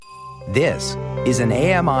This is an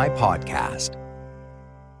AMI podcast.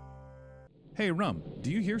 Hey, Rum,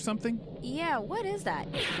 do you hear something? Yeah, what is that?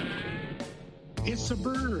 It's a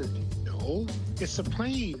bird. No, it's a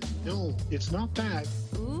plane. No, it's not that.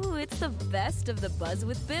 Ooh, it's the best of the Buzz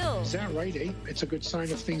with Bill. Is that right, eh? It's a good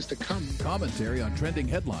sign of things to come. Commentary on trending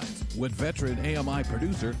headlines with veteran AMI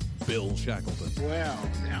producer Bill Shackleton. Well,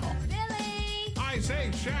 now. Billy! I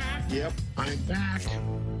say, Shack! Yep, I'm back.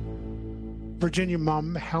 Virginia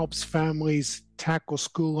mom helps families tackle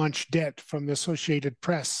school lunch debt from the Associated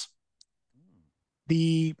Press.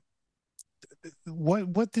 This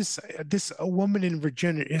woman in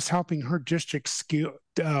Virginia is helping her district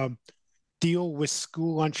deal with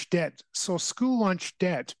school lunch debt. So school lunch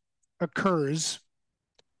debt occurs.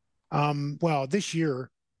 This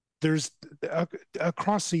year, there's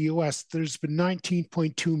across the U.S. there's been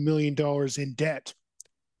 $19.2 million in debt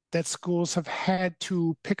that schools have had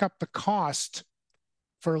to pick up the cost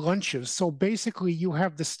for lunches. So basically, you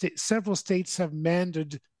have several states have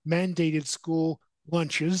mandated school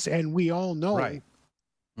lunches, and we all know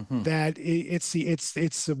that it's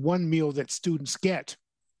the one meal that students get.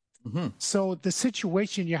 So the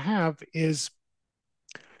situation you have is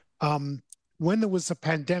when there was a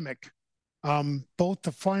pandemic, both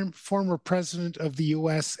the former president of the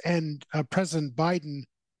U.S. and President Biden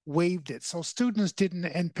waived it. So students didn't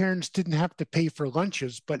and parents didn't have to pay for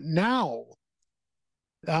lunches. But now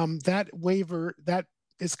that waiver, that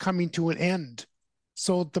is coming to an end.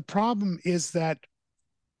 So the problem is that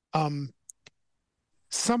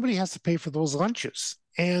somebody has to pay for those lunches.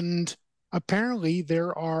 And apparently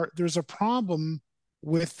there's a problem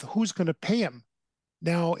with who's going to pay them.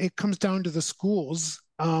 Now it comes down to the schools.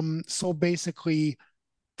 So basically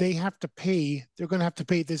they're going to have to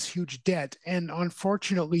pay this huge debt. And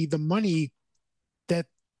unfortunately, the money that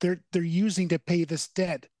they're using to pay this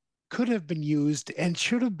debt could have been used and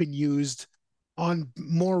should have been used on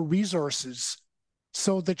more resources.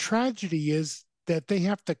 So the tragedy is that they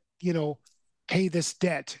have to, pay this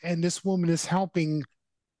debt. And this woman is helping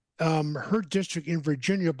her district in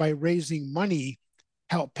Virginia by raising money,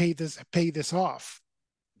 help pay this off.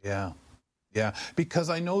 Yeah. Yeah, because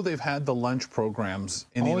I know they've had the lunch programs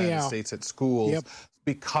in the United States at schools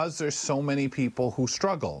because there's so many people who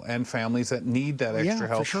struggle and families that need that extra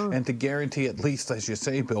help. For sure. And to guarantee at least, as you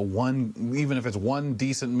say, Bill, even if it's one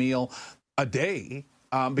decent meal a day,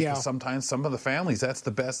 because sometimes some of the families, that's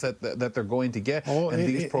the best that they're going to get. And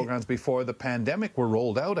these programs before the pandemic were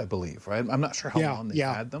rolled out, I believe, right? I'm not sure how long they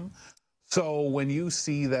had them. So when you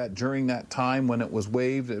see that during that time when it was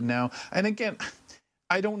waived now, and again,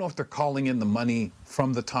 I don't know if they're calling in the money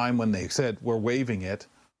from the time when they said we're waiving it,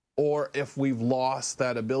 or if we've lost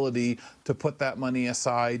that ability to put that money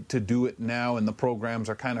aside to do it now and the programs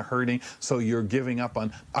are kind of hurting. So you're giving up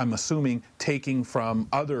on, I'm assuming, taking from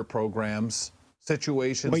other programs,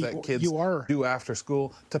 situations that kids do after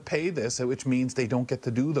school to pay this, which means they don't get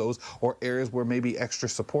to do those, or areas where maybe extra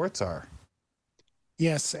supports are.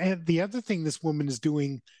 Yes, and the other thing this woman is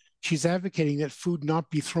doing, she's advocating that food not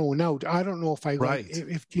be thrown out. I don't know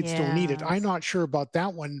if kids don't eat it. I'm not sure about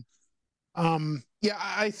that one.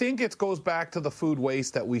 I think it goes back to the food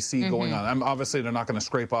waste that we see going on. Obviously, they're not going to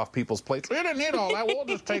scrape off people's plates. We didn't eat all that. We'll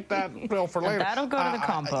just take that for later. That'll go to the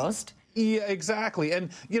compost. Yeah, exactly.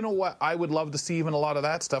 And you know what? I would love to see even a lot of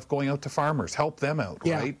that stuff going out to farmers, help them out,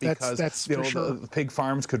 right? Because that's for sure. The pig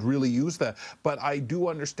farms could really use that. But I do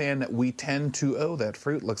understand that we tend to, that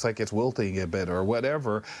fruit looks like it's wilting a bit or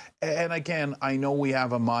whatever. And again, I know we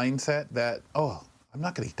have a mindset that, I'm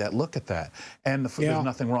not going to eat that. Look at that. And there's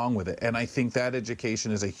nothing wrong with it. And I think that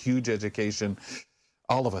education is a huge education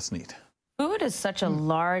all of us need. Food is such a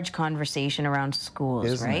large conversation around schools,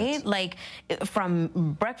 Isn't right? it? Like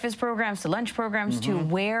from breakfast programs to lunch programs to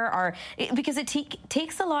because it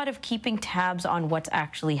takes a lot of keeping tabs on what's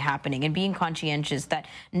actually happening and being conscientious that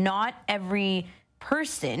not every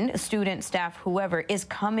person, student, staff, whoever, is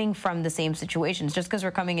coming from the same situations. Just because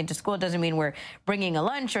we're coming into school doesn't mean we're bringing a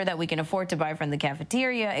lunch or that we can afford to buy from the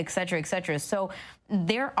cafeteria, et cetera, et cetera. So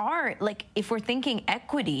there are, if we're thinking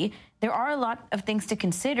equity, there are a lot of things to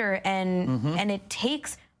consider, and it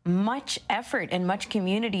takes much effort and much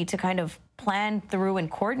community to kind of plan through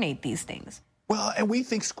and coordinate these things. Well, and we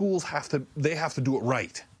think schools have to do it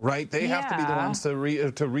right? They have to be the ones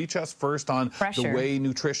to reach us first on the way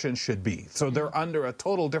nutrition should be. So they're under a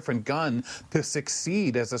total different gun to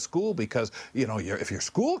succeed as a school because, if your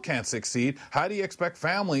school can't succeed, how do you expect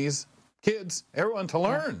families, kids, everyone to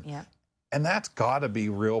learn? Yeah. And that's got to be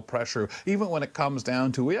real pressure, even when it comes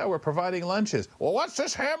down to, we're providing lunches. Well, what's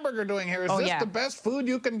this hamburger doing here? Is this the best food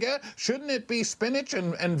you can get? Shouldn't it be spinach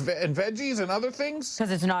and veggies and other things?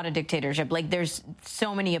 Because it's not a dictatorship. Like, there's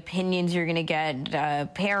so many opinions you're going to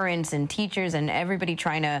get, parents and teachers and everybody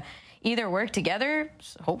trying to either work together,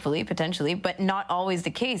 hopefully, potentially, but not always the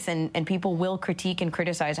case. And people will critique and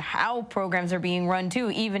criticize how programs are being run, too,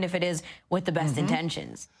 even if it is with the best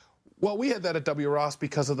intentions. Well, we had that at W. Ross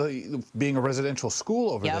because of being a residential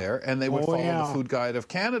school over there, and they would follow the Food Guide of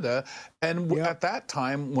Canada. And at that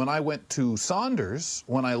time, when I went to Saunders,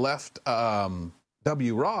 when I left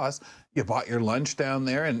W. Ross, you bought your lunch down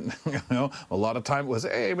there, and a lot of time it was,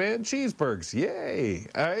 hey man, cheeseburgers, yay,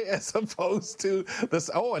 right? As opposed to this,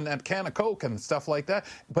 and that can of Coke and stuff like that.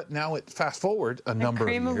 But now fast forward a number of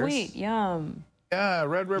years. Cream of wheat, yum. Yeah,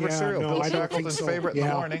 Red River cereal, Bill Shackleton's favorite in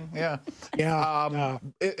the morning.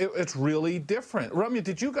 It's really different. Ramya,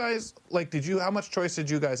 did you guys, how much choice did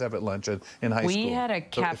you guys have at lunch in high school? We had a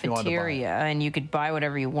cafeteria, and you could buy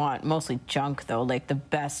whatever you want, mostly junk, though, like the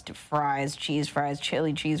best fries, cheese fries,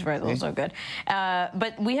 chili cheese fries, those are good.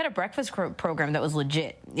 But we had a breakfast program that was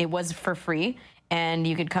legit. It was for free. And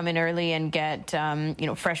you could come in early and get,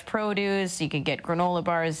 fresh produce. You could get granola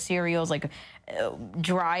bars, cereals,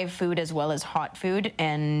 dry food as well as hot food,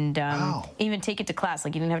 and even take it to class.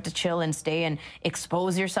 Like, you didn't have to chill and stay and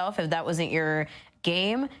expose yourself. If that wasn't your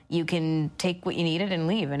game, you can take what you needed and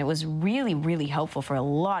leave. And it was really, really helpful for a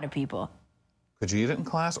lot of people. Could you eat it in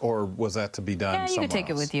class, or was that to be done somewhere else? Yeah, you could take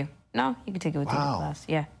it with you. No, you could take it with you to class.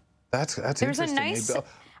 Yeah. That's interesting.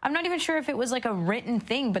 I'm not even sure if it was like a written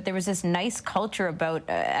thing, but there was this nice culture about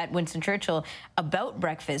at Winston Churchill about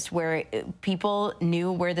breakfast, where people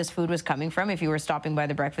knew where this food was coming from if you were stopping by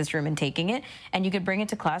the breakfast room and taking it, and you could bring it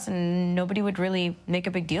to class and nobody would really make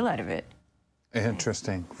a big deal out of it.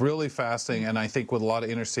 Interesting. Really fascinating. And I think with a lot of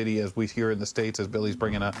inner city, as we hear in the States, as Billy's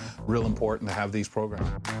bringing up, real important to have these programs.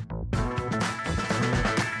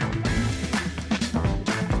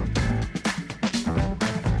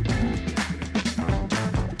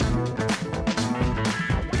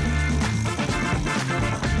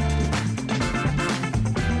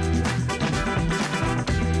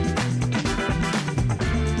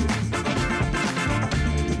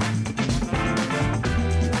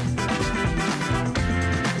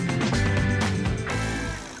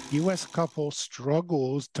 U.S. couple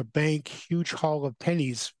struggles to bank huge haul of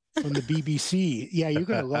pennies from the BBC. Yeah, you're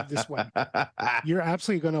going to love this one. You're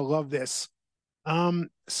absolutely going to love this.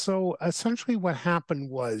 So essentially what happened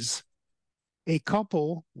was a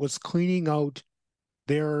couple was cleaning out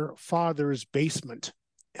their father's basement,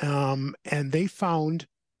 and they found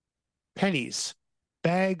pennies,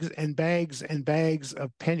 bags and bags and bags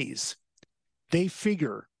of pennies. They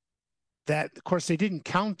figure that, of course, they didn't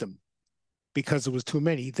count them because it was too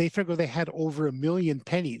many. They figure they had over 1 million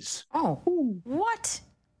pennies. Oh, what?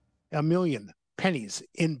 1 million pennies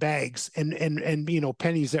in bags and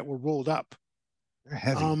pennies that were rolled up. They're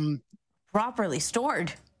heavy. Properly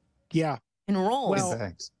stored. Yeah. In rolls. Well,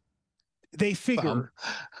 bags. They figure.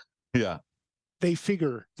 Yeah. They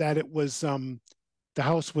figure that it was the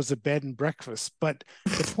house was a bed and breakfast. But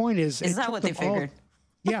the point is, is that what they figured?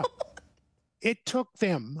 Yeah. It took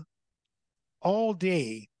them all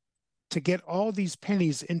day to get all these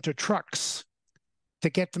pennies into trucks to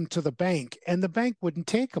get them to the bank, and the bank wouldn't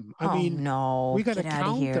take them. I mean, no, we got to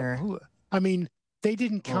count them. I mean, they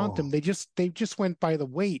didn't count them. They just went by the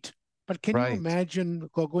weight. But can you imagine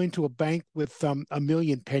going to a bank with 1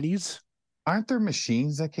 million pennies? Aren't there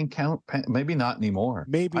machines that can count? Maybe not anymore.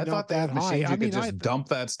 Maybe I not thought that they had machines high. you could just dump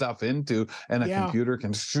that stuff into, and a computer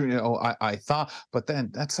can. I thought, but then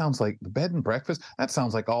that sounds like the bed and breakfast. That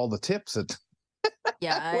sounds like all the tips that.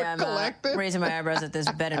 Yeah, I am raising my eyebrows at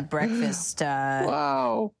this bed and breakfast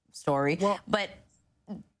story. Well, but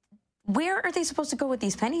where are they supposed to go with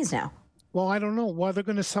these pennies now? Well, I don't know. Well, they're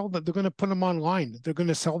going to sell them. They're going to put them online. They're going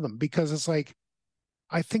to sell them because it's like,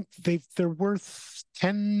 I think they're worth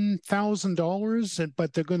 $10,000,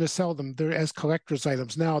 but they're going to sell them. They're as collector's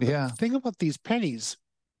items. Now, the thing about these pennies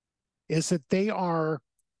is that a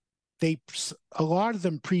lot of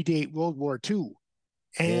them predate World War II.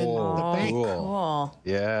 And the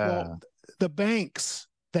bank, the banks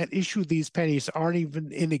that issue these pennies aren't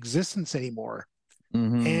even in existence anymore.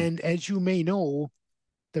 Mm-hmm. And as you may know,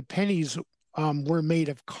 the pennies were made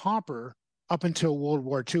of copper up until World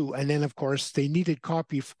War II. And then, of course, they needed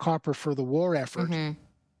copper for the war effort,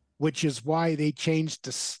 which is why they changed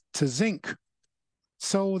to zinc.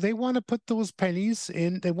 So they want to put those pennies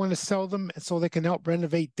in. They want to sell them so they can help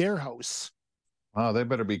renovate their house. Wow, they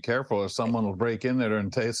better be careful, or someone will break in there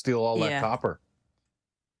and steal all that copper.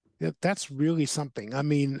 that's really something. I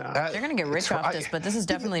mean, they're going to get rich off this, but this is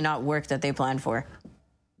definitely not work that they planned for.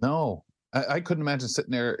 No. I couldn't imagine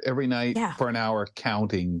sitting there every night for an hour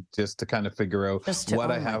counting just to kind of figure out what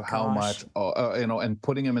I have, how much, and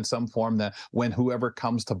putting them in some form that when whoever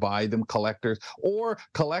comes to buy them, collectors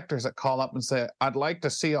that call up and say, I'd like to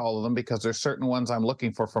see all of them because there's certain ones I'm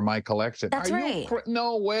looking for my collection. That's right.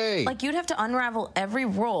 No way. Like, you'd have to unravel every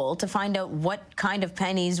roll to find out what kind of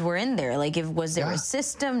pennies were in there. Like, was there a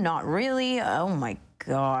system? Not really. Oh my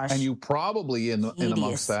gosh. And you probably in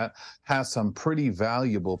amongst that has some pretty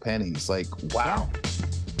valuable pennies. Like, wow. Yeah.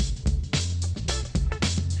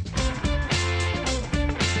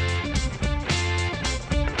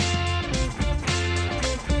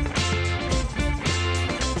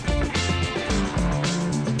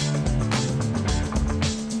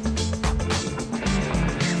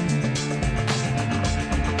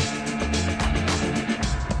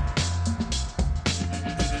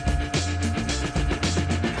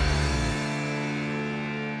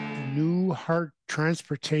 Heart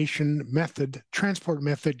transport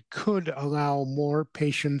method could allow more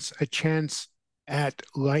patients a chance at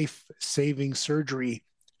life-saving surgery.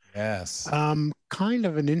 Yes. Kind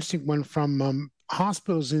of an interesting one from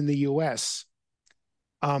hospitals in the U.S.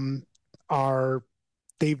 They've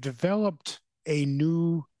developed a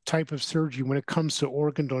new type of surgery when it comes to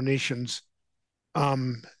organ donations.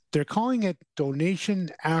 They're calling it donation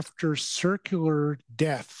after circular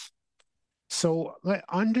death. So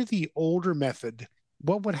under the older method,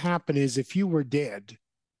 what would happen is if you were dead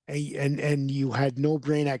and you had no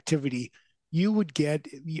brain activity, you would get,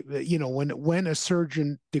 when a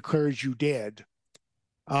surgeon declares you dead,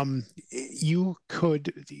 you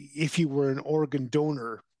could, if you were an organ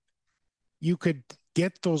donor, you could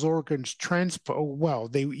get those organs they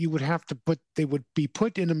would be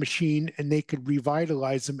put in a machine and they could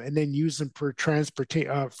revitalize them and then use them for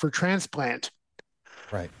transplant.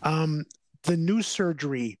 Right. The new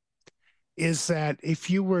surgery is that if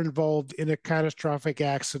you were involved in a catastrophic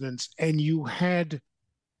accident and you had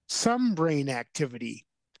some brain activity,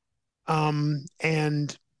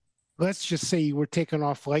 and let's just say you were taken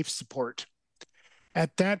off life support,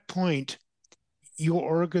 at that point, your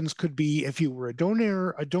organs could be, if you were a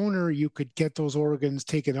donor, you could get those organs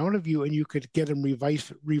taken out of you and you could get them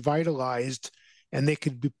revitalized and they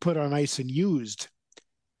could be put on ice and used.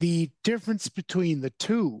 The difference between the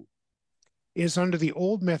two is under the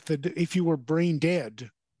old method, if you were brain dead,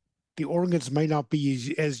 the organs might not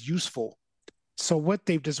be as useful. So what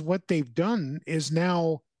they've done is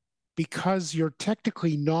now, because you're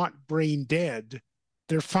technically not brain dead,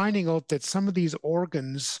 they're finding out that some of these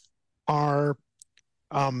organs are,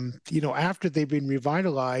 after they've been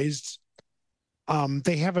revitalized,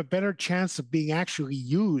 they have a better chance of being actually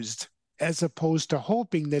used, as opposed to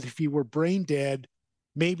hoping that if you were brain dead,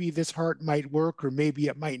 maybe this heart might work or maybe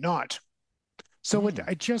it might not. So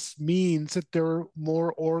it just means that there are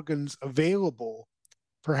more organs available,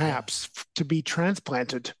 perhaps, to be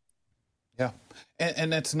transplanted. Yeah.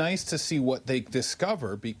 And it's nice to see what they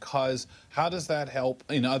discover, because how does that help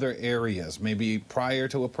in other areas, maybe prior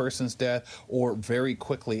to a person's death or very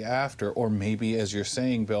quickly after, or maybe, as you're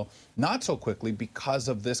saying, Bill, not so quickly because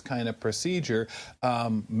of this kind of procedure,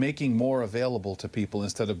 making more available to people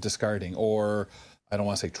instead of discarding, or I don't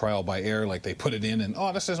want to say trial by error, like they put it in and,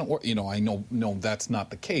 this isn't work. I know that's not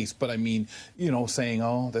the case, but I mean,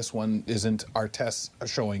 saying, this one isn't, our tests are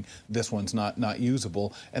showing this one's not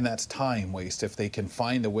usable, and that's time waste if they can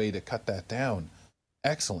find a way to cut that down.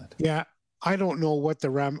 Excellent. Yeah. I don't know what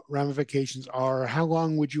the ramifications are. How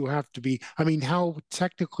long would you have to be? I mean, how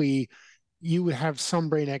technically you would have some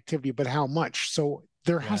brain activity, but how much? So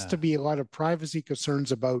there has to be a lot of privacy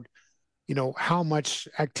concerns about how much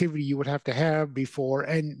activity you would have to have before,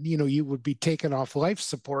 and, you would be taken off life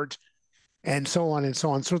support and so on and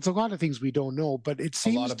so on. So it's a lot of things we don't know, but it seems to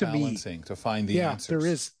me. A lot of balancing to find the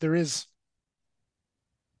answers. There is.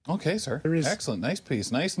 Okay, sir. There is. Excellent. Nice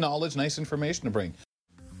piece. Nice knowledge, nice information to bring.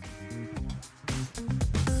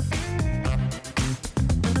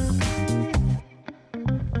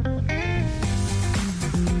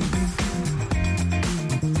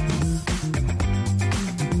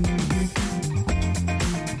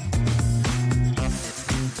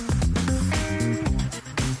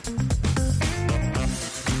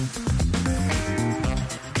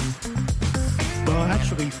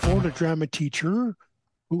 Drama teacher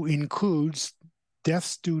who includes deaf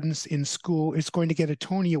students in school is going to get a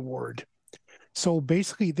Tony Award. So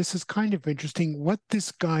basically, this is kind of interesting. What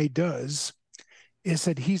this guy does is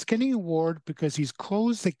that he's getting an award because he's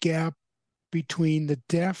closed the gap between the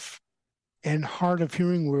deaf and hard of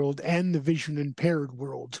hearing world and the vision impaired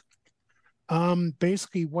world.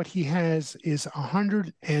 Basically, what he has is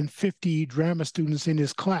 150 drama students in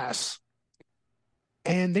his class,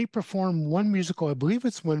 and they perform one musical. I believe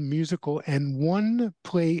it's one musical and one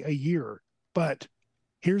play a year. But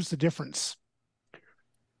here's the difference.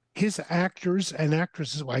 His actors and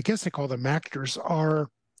actresses, well, I guess they call them actors,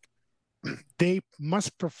 they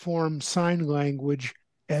must perform sign language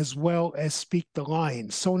as well as speak the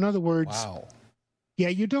lines. So in other words, wow. Yeah,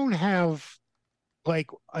 you don't have like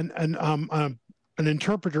an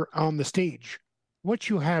interpreter on the stage. What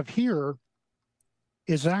you have here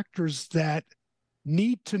is actors that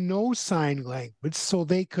need to know sign language so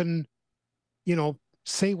they can,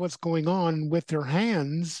 say what's going on with their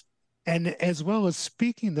hands, and as well as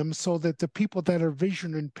speaking them so that the people that are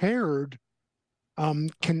vision impaired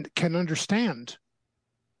can understand.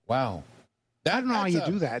 Wow. I don't know how you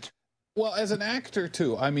do that. Well, as an actor,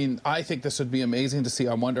 too, I mean, I think this would be amazing to see.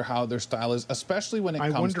 I wonder how their style is, especially when it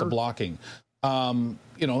comes to blocking. Some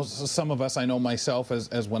of us, I know myself,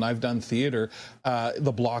 as when I've done theater,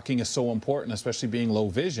 the blocking is so important, especially being low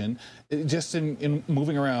vision, just in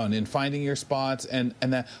moving around and finding your spots. And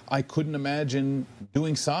that I couldn't imagine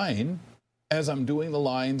doing sign as I'm doing the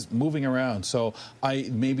lines, moving around. So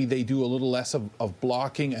maybe they do a little less of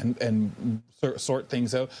blocking and sort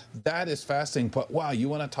things out. That is fascinating. But wow, you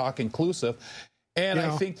want to talk inclusive. And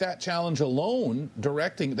I think that challenge alone,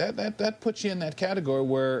 directing, that puts you in that category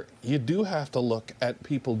where you do have to look at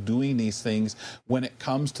people doing these things when it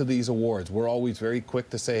comes to these awards. We're always very quick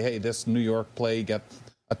to say, hey, this New York play got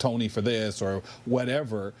a Tony for this or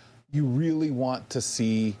whatever. You really want to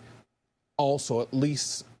see also at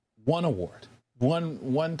least one award,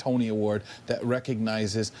 one Tony Award that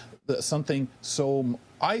recognizes something so,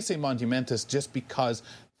 I say monumentous just because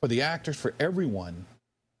for the actors, for everyone,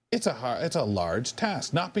 it's a large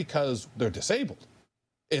task, not because they're disabled.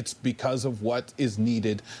 It's because of what is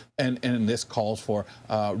needed, and this calls for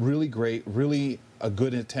really great, really a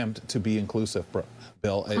good attempt to be inclusive,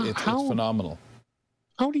 Bill. It's phenomenal.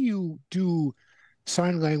 How do you do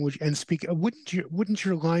sign language and speak? Wouldn't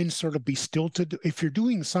your lines sort of be stilted if you're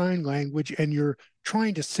doing sign language and you're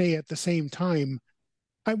trying to say at the same time?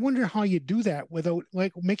 I wonder how you do that without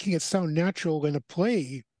like making it sound natural in a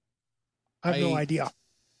play. I have no idea.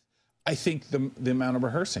 I think the amount of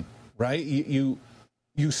rehearsing, right? You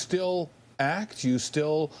still act, you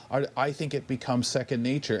still are. I think it becomes second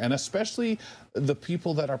nature, and especially the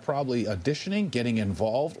people that are probably auditioning, getting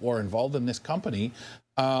involved in this company,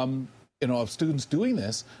 of students doing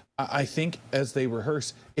this. I think as they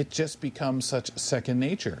rehearse, it just becomes such second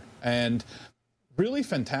nature, and really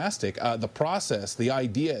fantastic. The process, the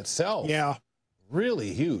idea itself,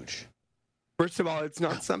 really huge. First of all, it's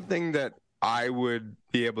not something that I would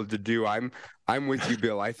be able to do. I'm with you,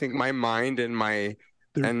 Bill. I think my mind and my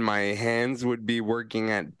hands would be working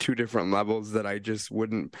at two different levels that I just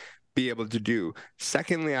wouldn't be able to do.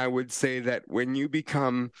 Secondly, I would say that when you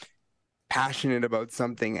become passionate about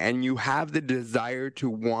something and you have the desire to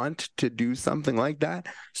want to do something like that,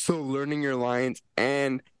 so learning your lines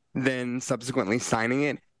and then subsequently signing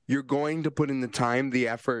it, you're going to put in the time, the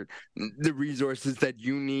effort, the resources that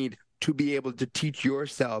you need to be able to teach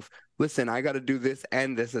yourself, listen, I got to do this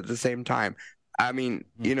and this at the same time. I mean,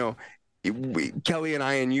 Kelly and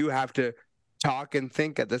I and you have to talk and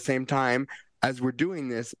think at the same time as we're doing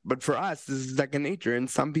this. But for us, this is second nature, and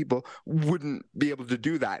some people wouldn't be able to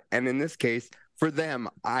do that. And in this case, for them,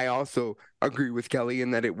 I also agree with Kelly in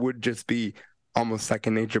that it would just be almost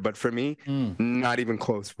second nature. But for me, not even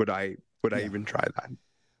close would I even try that.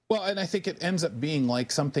 Well, and I think it ends up being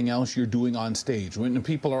like something else you're doing on stage when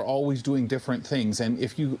people are always doing different things. And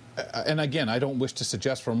if you, and again, I don't wish to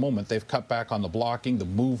suggest for a moment they've cut back on the blocking, the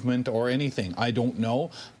movement, or anything. I don't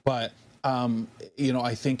know. But,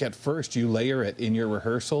 I think at first you layer it in your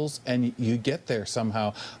rehearsals and you get there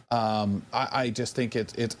somehow. I just think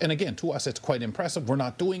it's, and again, to us, it's quite impressive. We're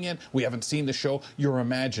not doing it. We haven't seen the show. You're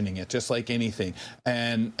imagining it just like anything.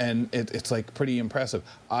 And it's like pretty impressive.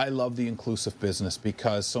 I love the inclusive business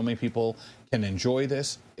because so many people can enjoy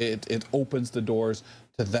this. It opens the doors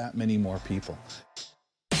to that many more people.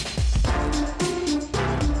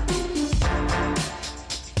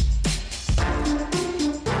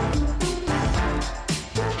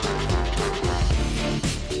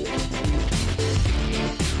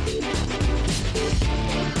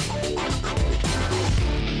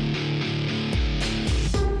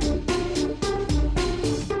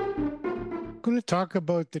 Going to talk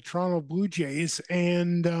about the Toronto Blue Jays,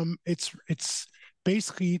 and it's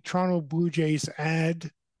basically Toronto Blue Jays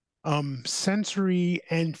add sensory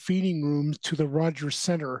and feeding rooms to the Rogers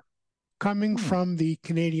Centre, coming from the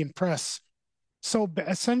Canadian Press. So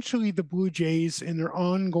essentially, the Blue Jays, in their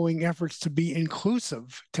ongoing efforts to be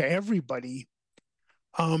inclusive to everybody,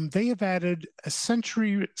 they have added a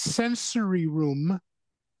sensory room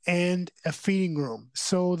and a feeding room.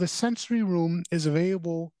 So the sensory room is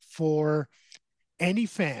available for any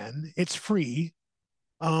fan. It's free.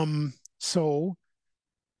 So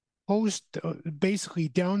basically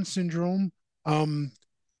Down syndrome,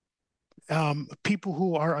 people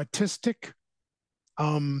who are autistic,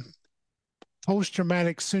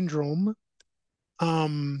 post-traumatic syndrome.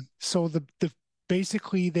 So the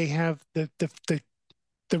basically they have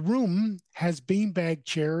the room has beanbag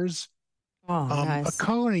chairs, nice.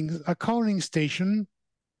 a coloring station,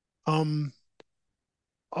 a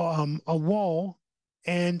wall,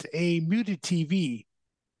 and a muted TV.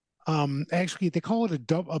 Actually, they call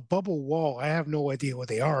it a bubble wall. I have no idea what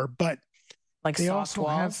they are, but like they soft also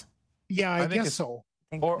walls? have. Yeah, I guess so.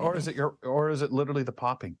 Or is it literally the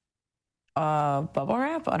popping? Bubble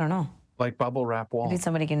wrap? I don't know. Like bubble wrap wall. Maybe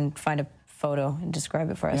somebody can find a photo and describe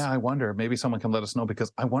it for us. Yeah, I wonder. Maybe someone can let us know,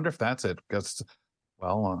 because I wonder if that's it. Because,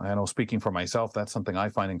 well, I know, speaking for myself, that's something I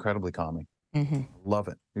find incredibly calming. Mm-hmm. Love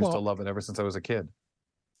it. Used to love it ever since I was a kid.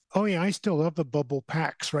 Oh yeah, I still love the bubble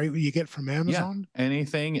packs, right? You get from Amazon. Yeah,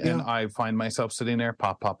 anything, and I find myself sitting there,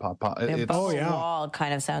 pop, pop, pop, pop. The bubble wall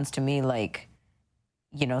kind of sounds to me like,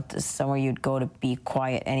 somewhere you'd go to be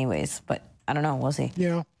quiet, anyways. But I don't know. We'll see.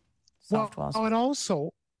 Yeah. Soft walls.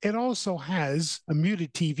 It also has a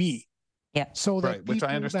muted TV. Yeah. So that which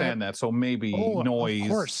I understand that. So maybe noise. Of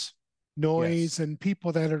course, noise, and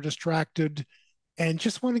people that are distracted and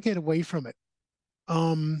just want to get away from it.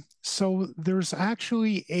 So there's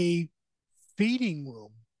actually a feeding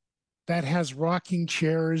room that has rocking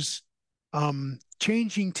chairs,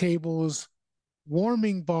 changing tables,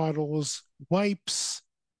 warming bottles, wipes,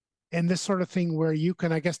 and this sort of thing, where you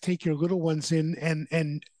can, I guess, take your little ones in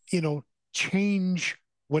and change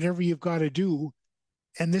whatever you've got to do.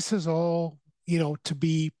 And this is all, as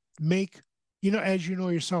you know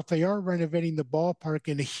yourself, they are renovating the ballpark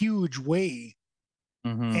in a huge way.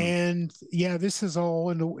 Mm-hmm. And yeah, this is all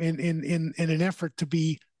in an effort to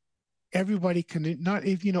be, everybody can not,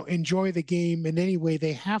 enjoy the game in any way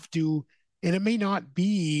they have to. And it may not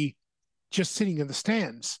be just sitting in the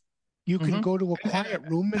stands. You can go to a quiet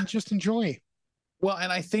room and just enjoy. Well,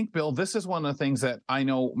 and I think, Bill, this is one of the things that I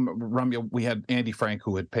know, Ramya, we had Andy Frank,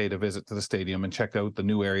 who had paid a visit to the stadium and checked out the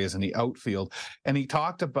new areas in the outfield. And he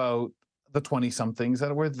talked about the 20-somethings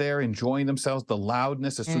that were there enjoying themselves, the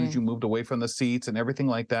loudness as soon as you moved away from the seats and everything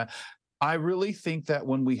like that. I really think that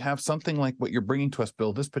when we have something like what you're bringing to us,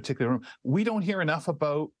 Bill, this particular room, we don't hear enough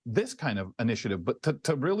about this kind of initiative, but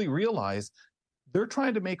to really realize they're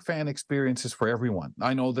trying to make fan experiences for everyone.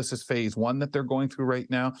 I know this is phase 1 that they're going through right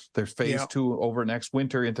now. There's phase 2 over next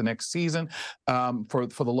winter into next season for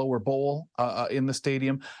the lower bowl in the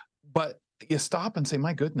stadium. But you stop and say,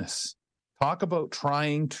 my goodness, talk about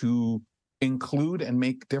trying to include and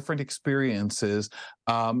make different experiences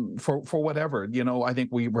for whatever. I think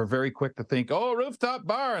we were very quick to think, rooftop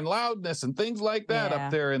bar and loudness and things like that up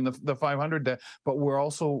there in the 500. But we're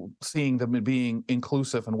also seeing them being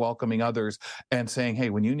inclusive and welcoming others and saying, hey,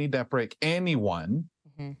 when you need that break, anyone,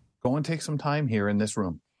 go and take some time here in this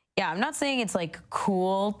room. Yeah, I'm not saying it's like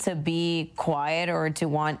cool to be quiet or to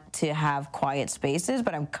want to have quiet spaces,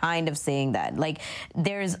 but I'm kind of saying that. Like,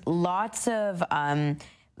 there's lots of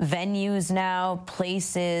venues now,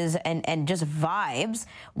 places, and just vibes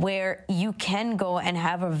where you can go and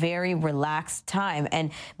have a very relaxed time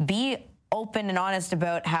and be open and honest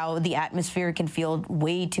about how the atmosphere can feel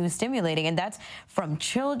way too stimulating. And that's from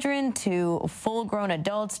children to full-grown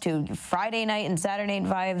adults to Friday night and Saturday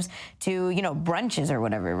night vibes to, brunches or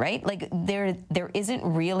whatever, right? Like, there isn't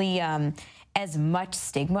really as much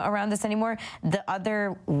stigma around this anymore. The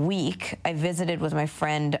other week, I visited with my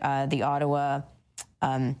friend the Ottawa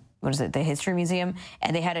the History Museum,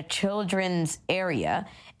 and they had a children's area,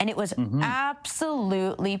 and it was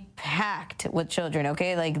absolutely packed with children,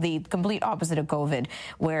 okay? Like the complete opposite of COVID,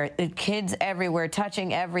 where the kids everywhere,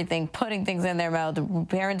 touching everything, putting things in their mouth, the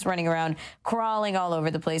parents running around, crawling all over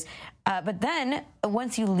the place. But then,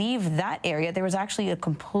 once you leave that area, there was actually a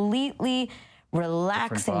completely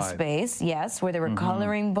relaxing space, yes, where there were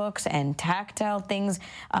coloring books and tactile things,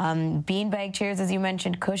 beanbag chairs, as you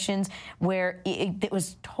mentioned, cushions, where it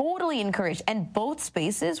was totally encouraged. And both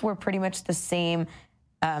spaces were pretty much the same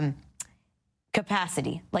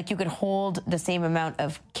capacity. Like, you could hold the same amount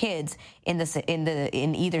of kids in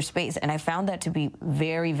either space. And I found that to be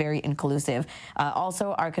very, very inclusive.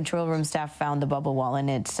 Also, our control room staff found the bubble wall, and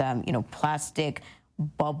it's plastic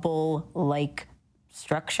bubble-like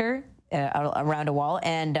structure around a wall,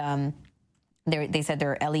 and They said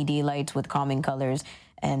there are LED lights with calming colors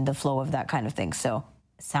and the flow of that kind of thing. So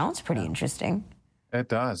sounds pretty interesting. It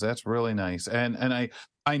does. That's really nice. And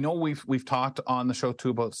I know we've talked on the show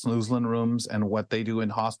too about snoozlin rooms and what they do in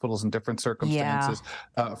hospitals in different circumstances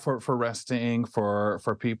for resting,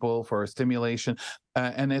 for people, for stimulation.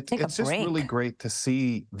 And it's just really great to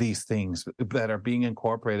see these things that are being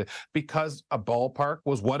incorporated, because a ballpark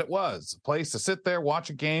was what it was, a place to sit there,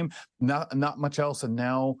 watch a game, not much else. And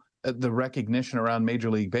now the recognition around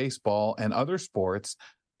Major League Baseball and other sports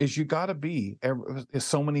is you got to be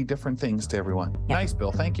so many different things to everyone. Yep. Nice,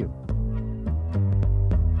 Bill. Thank you.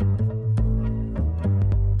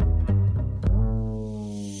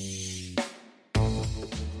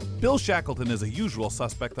 Bill Shackleton is a usual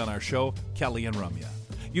suspect on our show, Kelly and Ramya.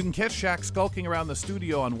 You can catch Shaq skulking around the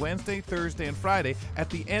studio on Wednesday, Thursday, and Friday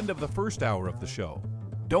at the end of the first hour of the show.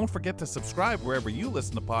 Don't forget to subscribe wherever you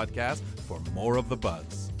listen to podcasts for more of the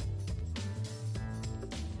buzz.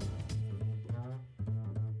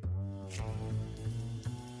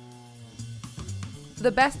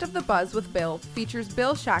 The Best of the Buzz with Bill features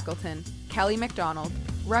Bill Shackleton, Kelly McDonald,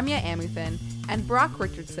 Ramya Amuthan, and Brock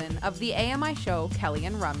Richardson of the AMI show Kelly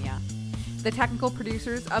and Ramya. The technical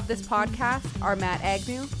producers of this podcast are Matt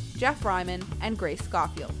Agnew, Jeff Ryman, and Grace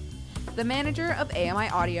Schofield. The manager of AMI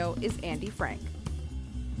Audio is Andy Frank.